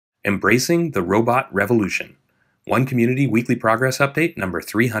Embracing the Robot Revolution. One Community Weekly Progress Update number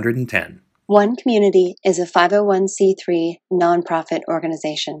 310. One Community is a 501c3 nonprofit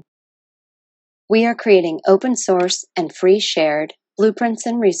organization. We are creating open source and free shared blueprints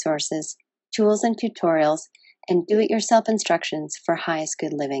and resources, tools and tutorials, and do-it-yourself instructions for highest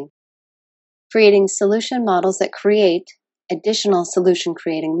good living. Creating solution models that create additional solution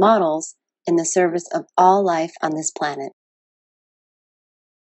creating models in the service of all life on this planet.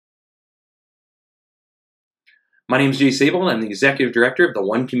 My name is Jay Sable, and I'm the Executive Director of the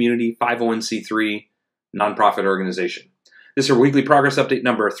One Community 501c3 nonprofit organization. This is our Weekly Progress Update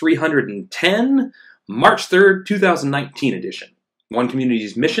number 310, March 3rd, 2019 edition. One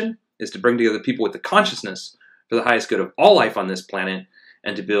Community's mission is to bring together people with the consciousness for the highest good of all life on this planet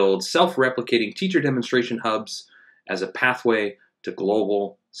and to build self-replicating teacher demonstration hubs as a pathway to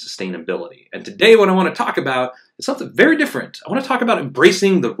global sustainability. And today what I want to talk about is something very different. I want to talk about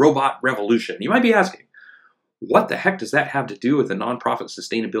embracing the robot revolution. You might be asking, what the heck does that have to do with a nonprofit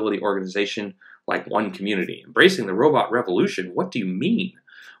sustainability organization like One Community? Embracing the robot revolution, what do you mean?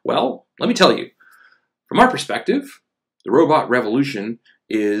 Well, let me tell you. From our perspective, the robot revolution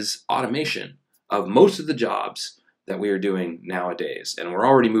is automation of most of the jobs that we are doing nowadays. And we're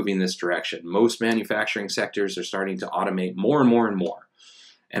already moving in this direction. Most manufacturing sectors are starting to automate more and more and more.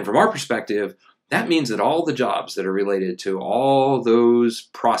 And from our perspective, that means that all the jobs that are related to all those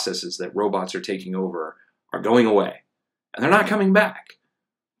processes that robots are taking over are going away, and they're not coming back.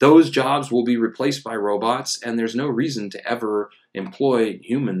 Those jobs will be replaced by robots, and there's no reason to ever employ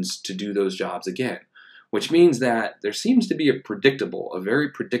humans to do those jobs again, which means that there seems to be a very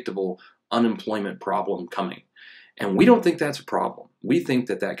predictable unemployment problem coming. And we don't think that's a problem. We think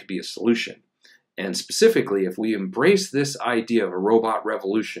that that could be a solution. And specifically, if we embrace this idea of a robot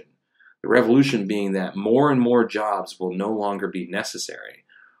revolution, the revolution being that more and more jobs will no longer be necessary,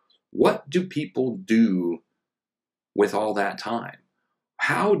 what do people do with all that time?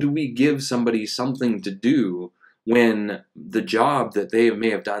 How do we give somebody something to do when the job that they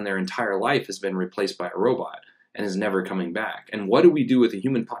may have done their entire life has been replaced by a robot and is never coming back? And what do we do with a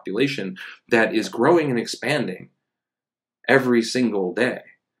human population that is growing and expanding every single day,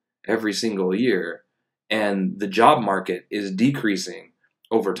 every single year, and the job market is decreasing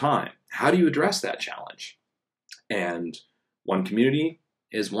over time? How do you address that challenge? And One Community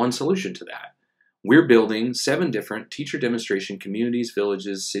is one solution to that. We're building 7 different teacher demonstration communities,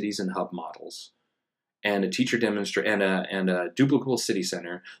 villages, cities, and hub models, and a duplicable city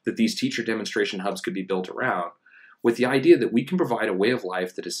center that these teacher demonstration hubs could be built around, with the idea that we can provide a way of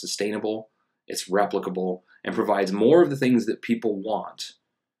life that is sustainable, it's replicable, and provides more of the things that people want,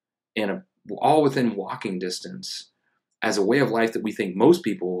 all within walking distance, as a way of life that we think most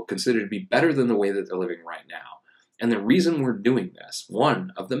people consider to be better than the way that they're living right now. And the reason we're doing this,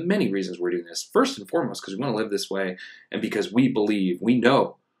 one of the many reasons we're doing this, first and foremost, because we want to live this way and because we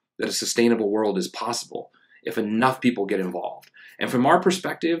know that a sustainable world is possible if enough people get involved. And from our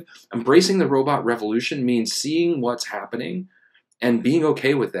perspective, embracing the robot revolution means seeing what's happening and being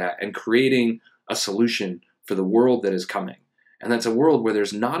okay with that and creating a solution for the world that is coming. And that's a world where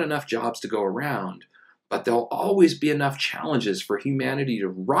there's not enough jobs to go around, but there'll always be enough challenges for humanity to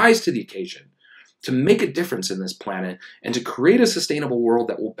rise to the occasion, to make a difference in this planet, and to create a sustainable world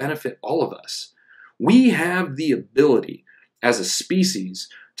that will benefit all of us. We have the ability as a species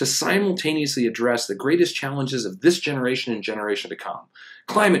to simultaneously address the greatest challenges of this generation and generation to come.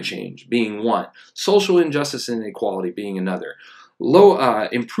 Climate change being one, social injustice and inequality being another,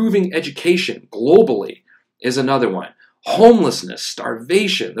 improving education globally is another one. Homelessness,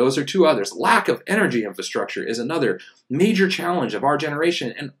 starvation, those are 2 others. Lack of energy infrastructure is another major challenge of our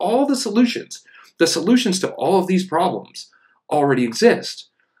generation, and all the solutions to all of these problems already exist.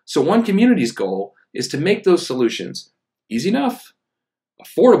 So One Community's goal is to make those solutions easy enough,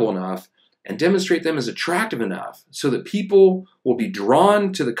 affordable enough, and demonstrate them as attractive enough so that people will be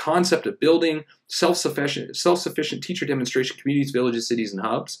drawn to the concept of building self-sufficient teacher demonstration communities, villages, cities, and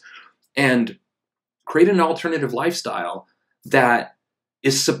hubs, and create an alternative lifestyle that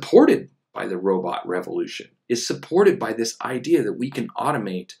is supported by the robot revolution, is supported by this idea that we can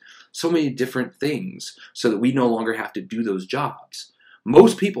automate so many different things so that we no longer have to do those jobs.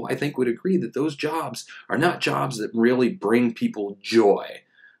 Most people, I think, would agree that those jobs are not jobs that really bring people joy.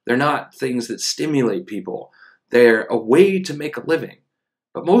 They're not things that stimulate people. They're a way to make a living.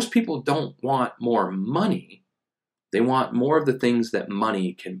 But most people don't want more money. They want more of the things that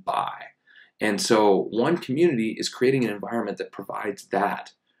money can buy. And so One Community is creating an environment that provides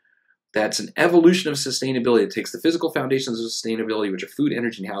that. That's an evolution of sustainability. It takes the physical foundations of sustainability, which are food,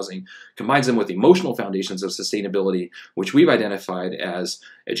 energy, and housing, combines them with emotional foundations of sustainability, which we've identified as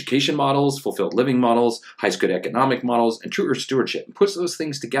education models, fulfilled living models, highest good economic models, and true earth stewardship, and puts those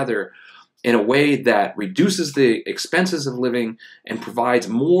things together in a way that reduces the expenses of living and provides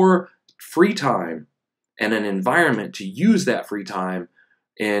more free time and an environment to use that free time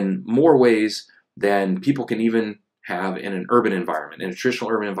in more ways than people can even have in an urban environment, in a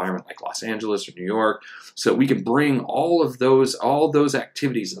traditional urban environment like Los Angeles or New York. So we can bring all those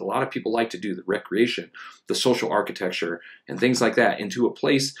activities that a lot of people like to do, the recreation, the social architecture, and things like that, into a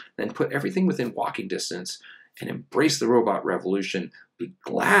place, then put everything within walking distance and embrace the robot revolution. Be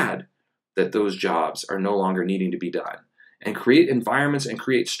glad that those jobs are no longer needing to be done, and create environments and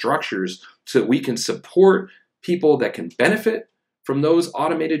create structures so that we can support people that can benefit from those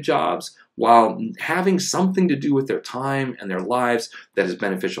automated jobs while having something to do with their time and their lives that is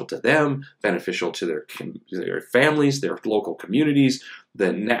beneficial to them, beneficial to their families, their local communities,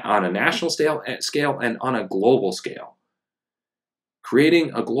 on a national scale and on a global scale.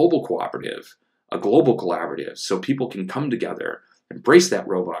 Creating a global cooperative, a global collaborative, so people can come together, embrace that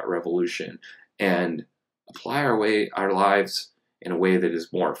robot revolution, and apply our lives in a way that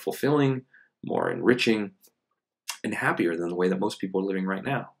is more fulfilling, more enriching, and happier than the way that most people are living right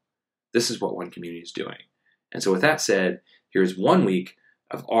now. This is what One Community is doing. And so with that said, here's 1 week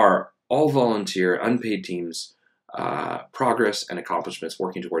of our all-volunteer, unpaid teams' progress and accomplishments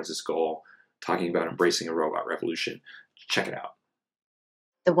working towards this goal, talking about embracing a robot revolution. Check it out.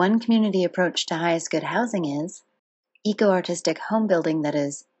 The One Community approach to highest good housing is eco-artistic home building that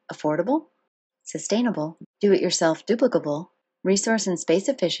is affordable, sustainable, do-it-yourself duplicable, resource and space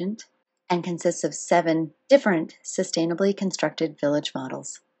efficient, and consists of 7 different sustainably constructed village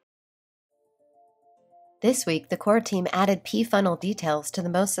models. This week, the core team added P-funnel details to the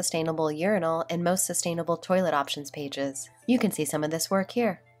most sustainable urinal and most sustainable toilet options pages. You can see some of this work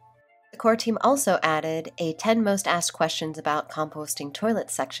here. The core team also added a 10 most asked questions about composting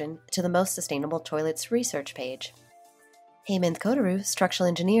toilets section to the most sustainable toilets research page. Hemant Kodaru, structural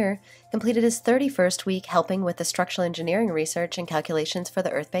engineer, completed his 31st week helping with the structural engineering research and calculations for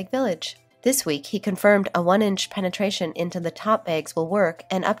the Earthbag Village. This week, he confirmed a 1-inch penetration into the top bags will work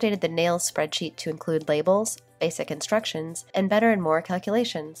and updated the nails spreadsheet to include labels, basic instructions, and better and more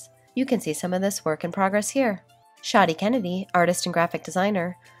calculations. You can see some of this work in progress here. Shadi Kennedy, artist and graphic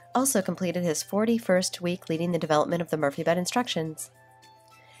designer, also completed his 41st week leading the development of the Murphy bed instructions.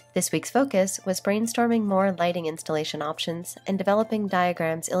 This week's focus was brainstorming more lighting installation options and developing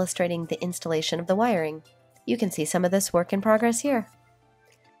diagrams illustrating the installation of the wiring. You can see some of this work in progress here.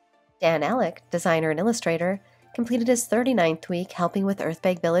 Dan Alec, designer and illustrator, completed his 39th week helping with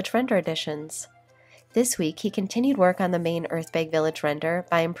Earthbag Village render additions. This week, he continued work on the main Earthbag Village render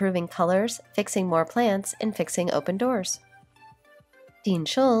by improving colors, fixing more plants, and fixing open doors. Dean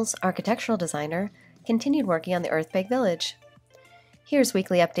Schulz, architectural designer, continued working on the Earthbag Village. Here's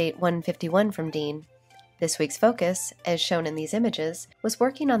weekly update 151 from Dean. This week's focus, as shown in these images, was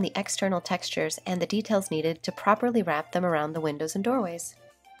working on the external textures and the details needed to properly wrap them around the windows and doorways.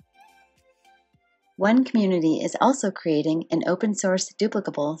 One Community is also creating an open-source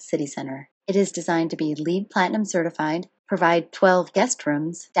duplicable city center. It is designed to be LEED Platinum certified, provide 12 guest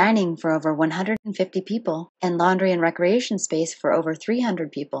rooms, dining for over 150 people, and laundry and recreation space for over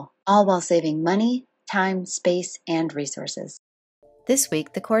 300 people, all while saving money, time, space, and resources. This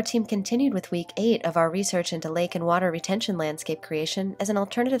week, the core team continued with Week 8 of our research into lake and water retention landscape creation as an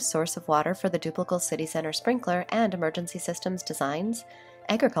alternative source of water for the duplicable city center sprinkler and emergency systems designs,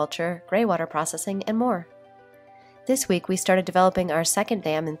 agriculture, gray water processing, and more. This week, we started developing our second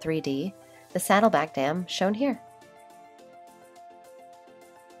dam in 3D, the Saddleback Dam, shown here.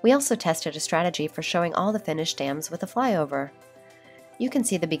 We also tested a strategy for showing all the finished dams with a flyover. You can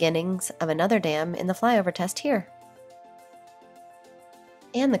see the beginnings of another dam in the flyover test here.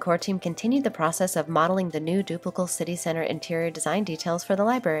 And the core team continued the process of modeling the new duplicable city center interior design details for the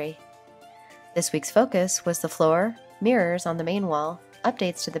library. This week's focus was the floor, mirrors on the main wall,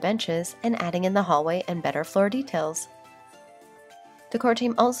 updates to the benches, and adding in the hallway and better floor details. The core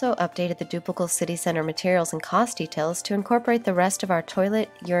team also updated the duplicable city center materials and cost details to incorporate the rest of our toilet,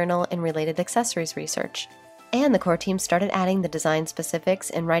 urinal, and related accessories research. And the core team started adding the design specifics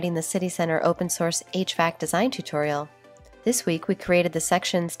and writing the city center open source HVAC design tutorial. This week, we created the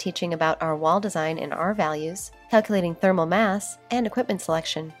sections teaching about our wall design and our values, calculating thermal mass, and equipment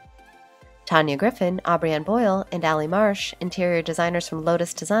selection. Tanya Griffin, Aubrianne Boyle, and Allie Marsh, interior designers from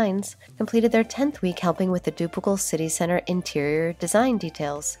Lotus Designs, completed their 10th week helping with the duplicable city center interior design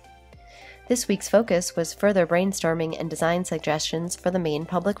details. This week's focus was further brainstorming and design suggestions for the main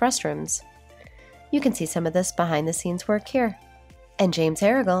public restrooms. You can see some of this behind-the-scenes work here. And James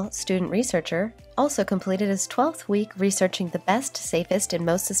Harrigal, student researcher, also completed his 12th week researching the best, safest, and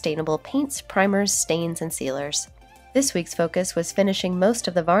most sustainable paints, primers, stains, and sealers. This week's focus was finishing most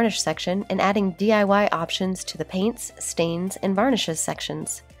of the varnish section and adding DIY options to the paints, stains, and varnishes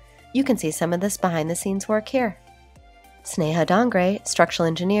sections. You can see some of this behind-the-scenes work here. Sneha Dongre, structural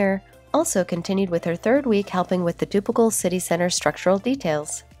engineer, also continued with her 3rd week helping with the Dupagal City Center structural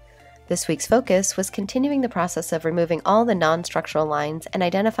details. This week's focus was continuing the process of removing all the non-structural lines and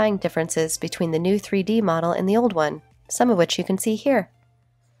identifying differences between the new 3D model and the old one, some of which you can see here.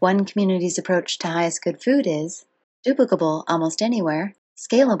 One community's approach to highest good food is duplicable almost anywhere,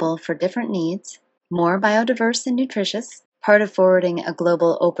 scalable for different needs, more biodiverse and nutritious, part of forwarding a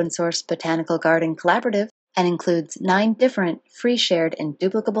global open-source botanical garden collaborative, and includes 9 different free shared and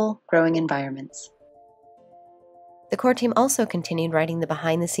duplicable growing environments. The core team also continued writing the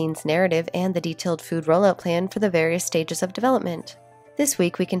behind-the-scenes narrative and the detailed food rollout plan for the various stages of development. This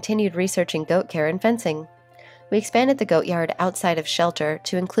week we continued researching goat care and fencing. We expanded the goat yard outside of shelter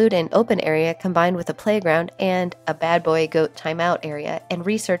to include an open area combined with a playground and a bad boy goat timeout area, and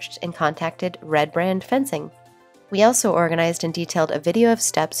researched and contacted Red Brand Fencing. We also organized and detailed a video of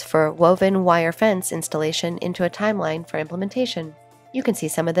steps for woven wire fence installation into a timeline for implementation. You can see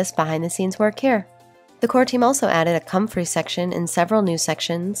some of this behind-the-scenes work here. The core team also added a comfrey section in several new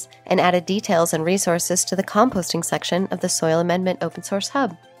sections and added details and resources to the composting section of the Soil Amendment Open Source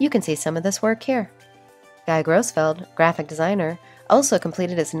Hub. You can see some of this work here. Guy Grossfeld, graphic designer, also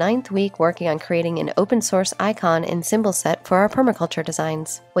completed his 9th week working on creating an open source icon and symbol set for our permaculture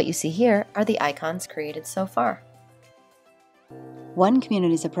designs. What you see here are the icons created so far. One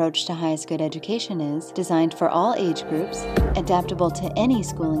community's approach to highest good education is designed for all age groups, adaptable to any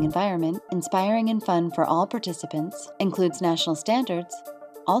schooling environment, inspiring and fun for all participants, includes national standards,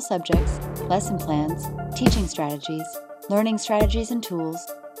 all subjects, lesson plans, teaching strategies, learning strategies and tools,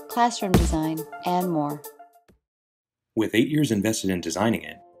 classroom design, and more. With 8 years invested in designing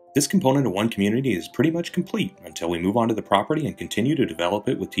it, this component of One Community is pretty much complete until we move on to the property and continue to develop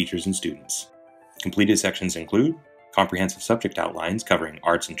it with teachers and students. Completed sections include comprehensive subject outlines covering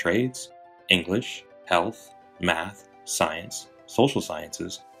arts and trades, English, health, math, science, social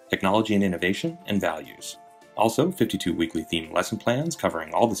sciences, technology and innovation, and values. Also, 52 weekly themed lesson plans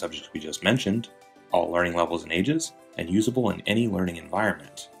covering all the subjects we just mentioned, all learning levels and ages, and usable in any learning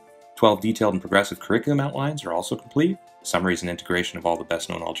environment. 12 detailed and progressive curriculum outlines are also complete, summaries and integration of all the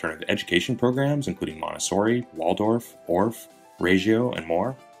best-known alternative education programs, including Montessori, Waldorf, Orff, Reggio, and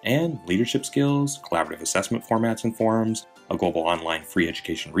more, and leadership skills, collaborative assessment formats and forums, a global online free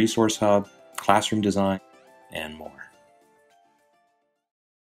education resource hub, classroom design, and more.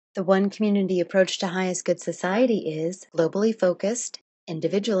 The One Community approach to highest good society is globally focused,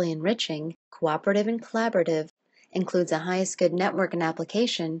 individually enriching, cooperative and collaborative, includes a highest good network and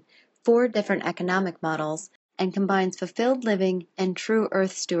application, 4 different economic models, and combines fulfilled living and true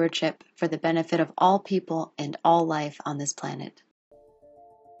earth stewardship for the benefit of all people and all life on this planet.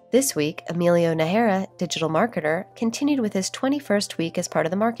 This week, Emilio Nahara, digital marketer, continued with his 21st week as part of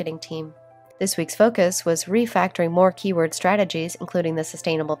the marketing team. This week's focus was refactoring more keyword strategies, including the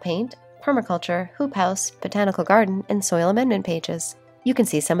sustainable paint, permaculture, hoop house, botanical garden, and soil amendment pages. You can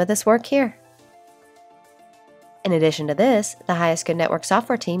see some of this work here. In addition to this, the Highest Good Network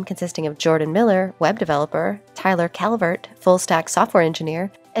software team, consisting of Jordan Miller, web developer, Tyler Calvert, full-stack software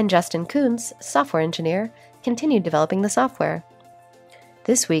engineer, and Justin Kuntz, software engineer, continued developing the software.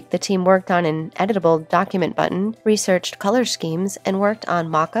 This week, the team worked on an editable document button, researched color schemes, and worked on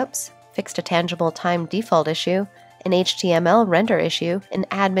mockups, fixed a tangible time default issue, an HTML render issue, an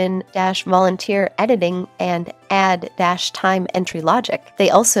admin-volunteer editing, and add-time entry logic.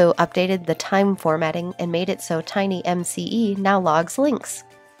 They also updated the time formatting and made it so TinyMCE now logs links.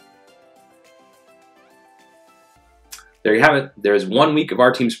 There you have it. There's 1 week of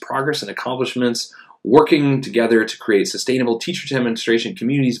our team's progress and accomplishments working together to create sustainable teacher demonstration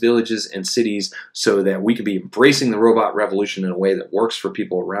communities, villages, and cities so that we can be embracing the robot revolution in a way that works for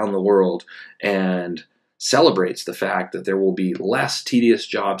people around the world and celebrates the fact that there will be less tedious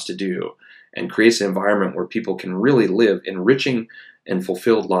jobs to do and creates an environment where people can really live enriching and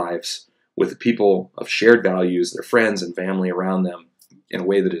fulfilled lives with the people of shared values, their friends and family around them in a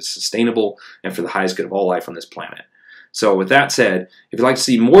way that is sustainable and for the highest good of all life on this planet. So with that said, if you'd like to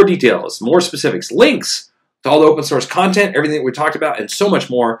see more details, more specifics, links to all the open source content, everything that we talked about, and so much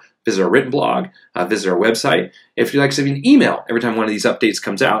more, visit our written blog, visit our website. If you'd like to send an email every time one of these updates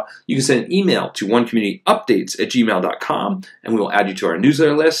comes out, you can send an email to onecommunityupdates@gmail.com, and we will add you to our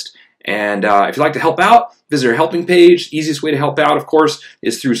newsletter list. And if you'd like to help out, visit our helping page. Easiest way to help out, of course,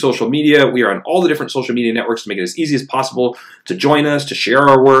 is through social media. We are on all the different social media networks to make it as easy as possible to join us, to share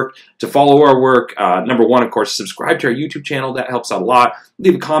our work, to follow our work. Number one, of course, subscribe to our YouTube channel. That helps out a lot.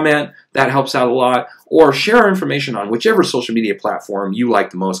 Leave a comment. That helps out a lot. Or share our information on whichever social media platform you like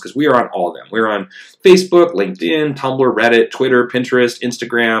the most, because we are on all of them. We're on Facebook, LinkedIn, Tumblr, Reddit, Twitter, Pinterest,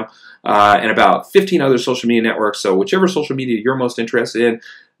 Instagram, and about 15 other social media networks. So whichever social media you're most interested in,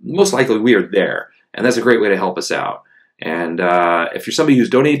 most likely we are there. And that's a great way to help us out. And if you're somebody who's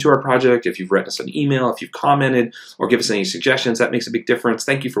donated to our project, if you've written us an email, if you've commented or give us any suggestions, that makes a big difference.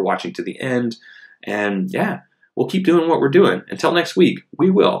 Thank you for watching to the end. And yeah, we'll keep doing what we're doing. Until next week,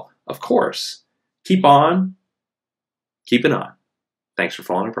 we will, of course, keep on keeping on. Thanks for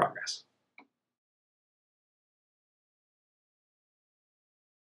following our progress.